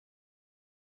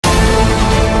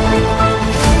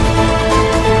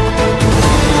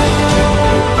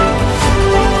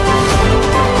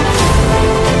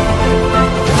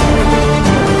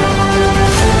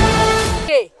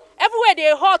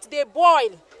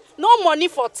spoil. No money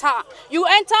for town. You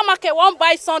enter market, one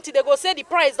buy something, they go say the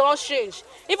price don't change.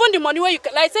 Even the money where you,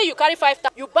 like say you carry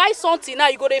 5,000, you buy something now,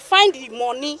 you go to find the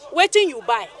money waiting you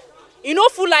buy. You know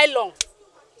full long.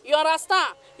 You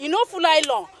understand? You know full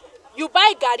long. You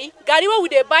buy gari where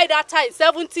would they buy that time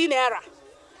 17 naira.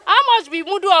 How much be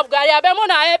mudu of gari? I bet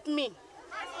wanna help me.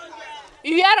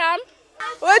 You hear am?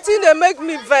 Waiting they make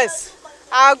me vex.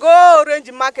 I go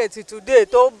orange market today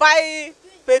to buy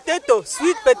potato,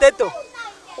 sweet potato.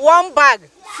 One bag,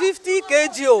 50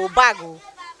 kg bag,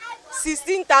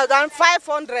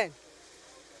 16,500.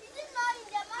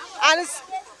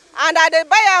 And I dey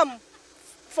buy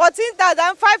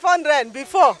 14,500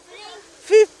 before.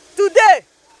 Today,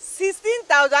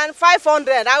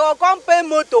 16,500. I go come pay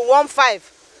motor 1.5.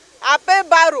 I pay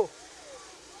barrow.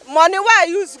 Money where I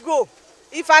use go.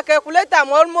 If I calculate,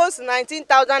 I'm almost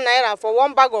 19,000 naira for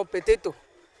one bag of potato.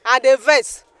 And the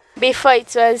vest. Before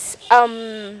it was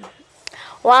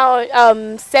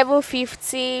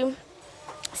 750,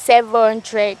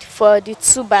 700 for the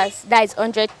 2 bags. That is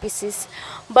 100 pieces.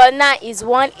 But now it's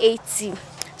 180.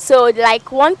 So like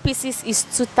 1 pieces is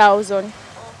 2,000.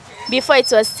 Before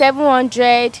it was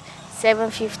 700,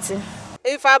 750.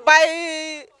 If I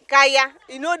buy kaya,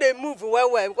 you know they move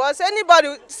well because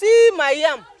anybody see my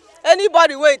yam,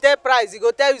 anybody wey take price, he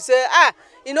go tell you say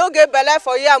you no get belle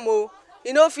for yam o,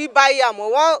 you no fit buy yam o.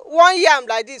 One yam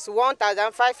like this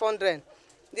 1,500.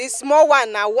 The small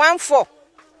one na 1.4.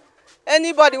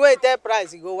 Anybody wey take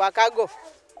price, he go waka go.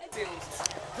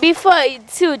 Before it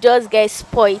still just get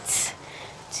spoiled.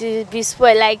 To be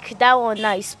spoiled, like that one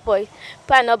now is spoiled.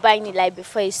 People are not buying it like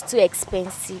before, it's too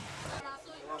expensive.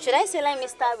 Should I say, let me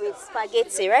start with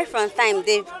spaghetti? Right from time,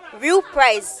 the real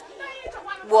price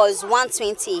was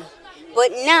 120.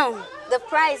 But now, the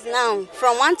price now,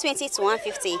 from 120 to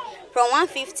 150, from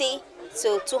 150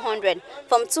 to 200,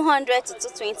 from 200 to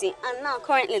 220, and now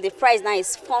currently the price now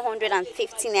is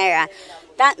 450 naira.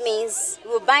 That means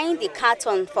we're buying the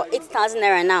carton for 8,000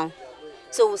 naira now.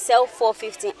 So we'll sell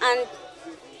 450. And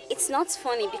it's not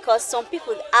funny because some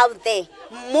people out there,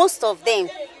 most of them,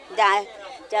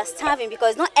 they're starving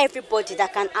because not everybody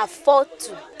that can afford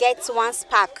to get one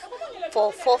pack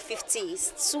for 450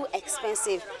 is too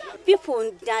expensive.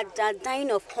 People that are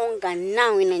dying of hunger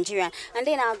now in Nigeria, and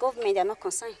then our government, they're not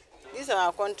concerned. This is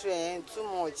our country too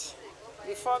much.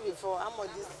 Before, how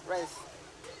much this price?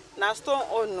 Now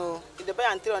stone no, they buy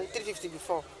until 350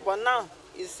 before, but now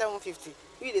it's 750.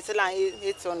 We they sell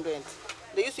 800.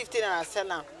 They use 15 and sell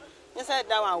now. Inside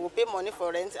that one, we pay money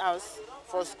for rent house,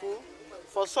 for school,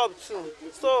 for sub too.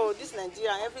 So this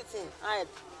Nigeria, everything.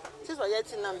 Since we're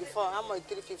getting now before, how much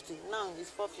 350? Now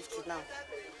it's 450 now.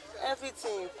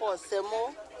 Everything costs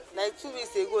Semo. Like 2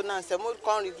 weeks ago now, Semo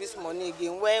can't reduce money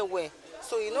again. Where?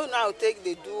 So you know now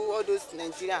they do all those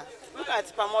Nigeria. Look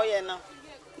at palm oil now.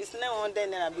 It's 900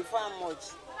 naira before how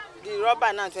much? The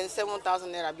rubber now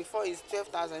 27,000 naira before it's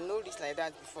 12,000. No this like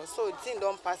that before. So the thing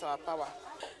don't pass our power.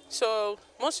 So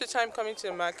most of the time coming to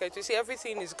the market, you see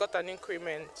everything has got an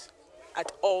increment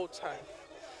at all time.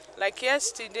 Like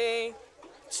yesterday,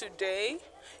 today,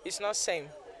 it's not same.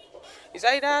 It's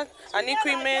either an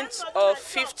increment of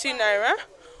 50 naira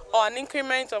or an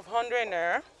increment of 100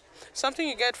 naira. Something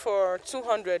you get for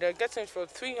 200, you're getting for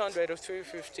 300 or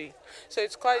 350. So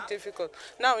it's quite difficult.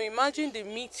 Now imagine the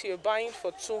meat you're buying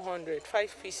for 200,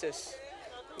 5 pieces.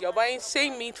 You're buying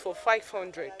same meat for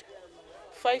 500,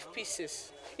 5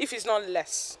 pieces, if it's not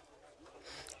less.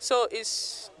 So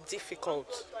it's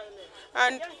difficult.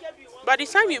 And by the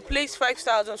time you place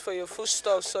 5,000 for your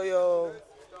foodstuffs or your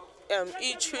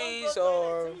eateries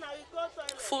or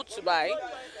food to buy,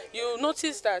 you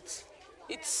notice that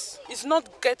it's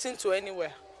not getting to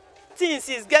anywhere. Things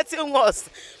is getting worse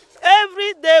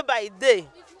every day by day.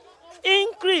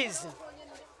 Increasing.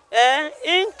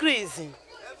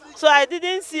 So I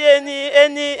didn't see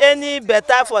any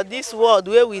better for this world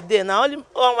where we did. Now only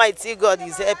Almighty God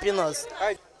is helping us.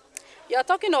 You're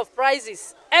talking of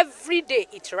prices. Every day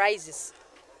it rises.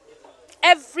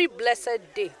 Every blessed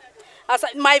day. As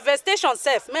my vegetation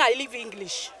self, may I live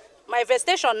English. My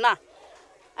vegetation now.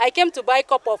 I came to buy a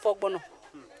cup of ogbono.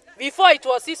 Before it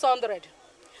was 600.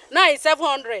 Now it's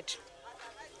 700.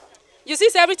 You see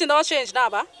everything all changed now,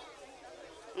 ba?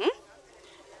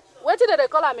 What did they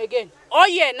call them again? Oh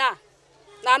yeah, now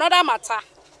another matter.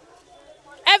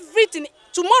 Everything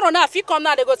tomorrow now, if you come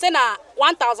now, they go say now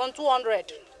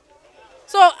 1,200.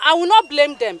 So I will not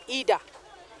blame them either.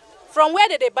 From where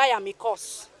did they buy them? It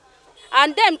costs.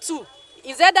 And them too,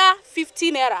 is either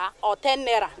 15 naira or 10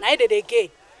 naira. Now they gain.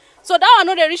 So that one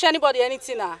no they reach anybody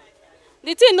anything now.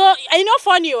 The thing no, you know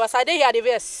funny as I dey hear the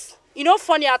verse. You know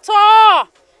funny at all.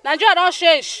 Nigeria don't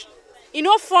change. e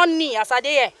no funny as I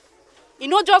dey here. E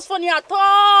no just funny at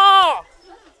all.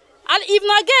 And if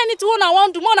na get anything una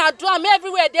wan do, una do am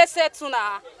everywhere dey settle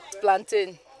na.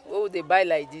 Plantain wey we dey buy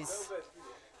like this,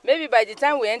 maybe by the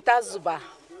time we enter Zuba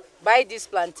buy this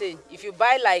plantain, if you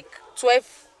buy like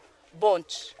 12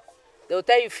 bunch, they will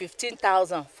tell you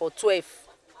 15,000 for 12.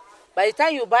 By the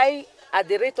time you buy at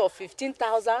the rate of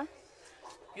 15,000,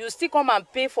 you still come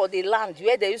and pay for the land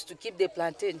where they used to keep the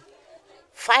plantain.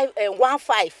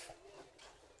 1,500.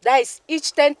 That is,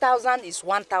 each 10,000 is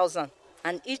 1,000,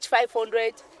 and each 5,000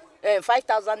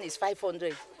 is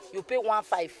 500. You pay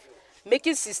 1,500,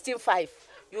 making 16,500.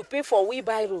 You pay for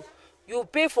wheelbarrow. You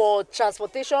pay for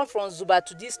transportation from Zuba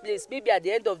to this place. Maybe at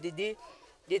the end of the day,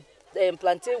 the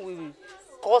plantain will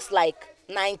cost like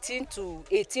 19 to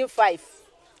 18,500.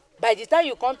 By the time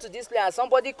you come to this place and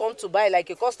somebody come to buy, like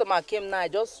a customer came now, I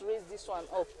just raise this one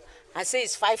up and say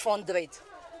it's 500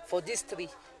 for this tree.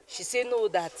 She say no,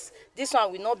 that this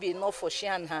one will not be enough for she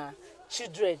and her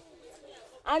children.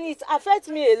 And it affects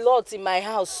me a lot in my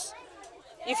house.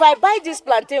 If I buy this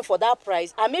plantain for that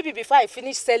price, and maybe before I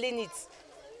finish selling it,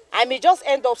 I may just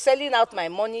end up selling out my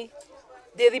money.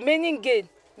 The remaining gain,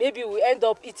 maybe we end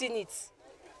up eating it.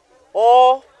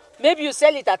 Or maybe you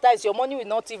sell it at times, your money will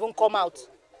not even come out.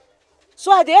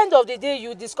 So at the end of the day,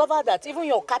 you discover that even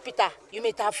your capital, you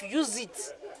may have used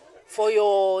it for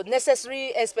your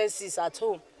necessary expenses at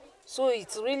home. So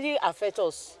it really affects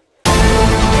us.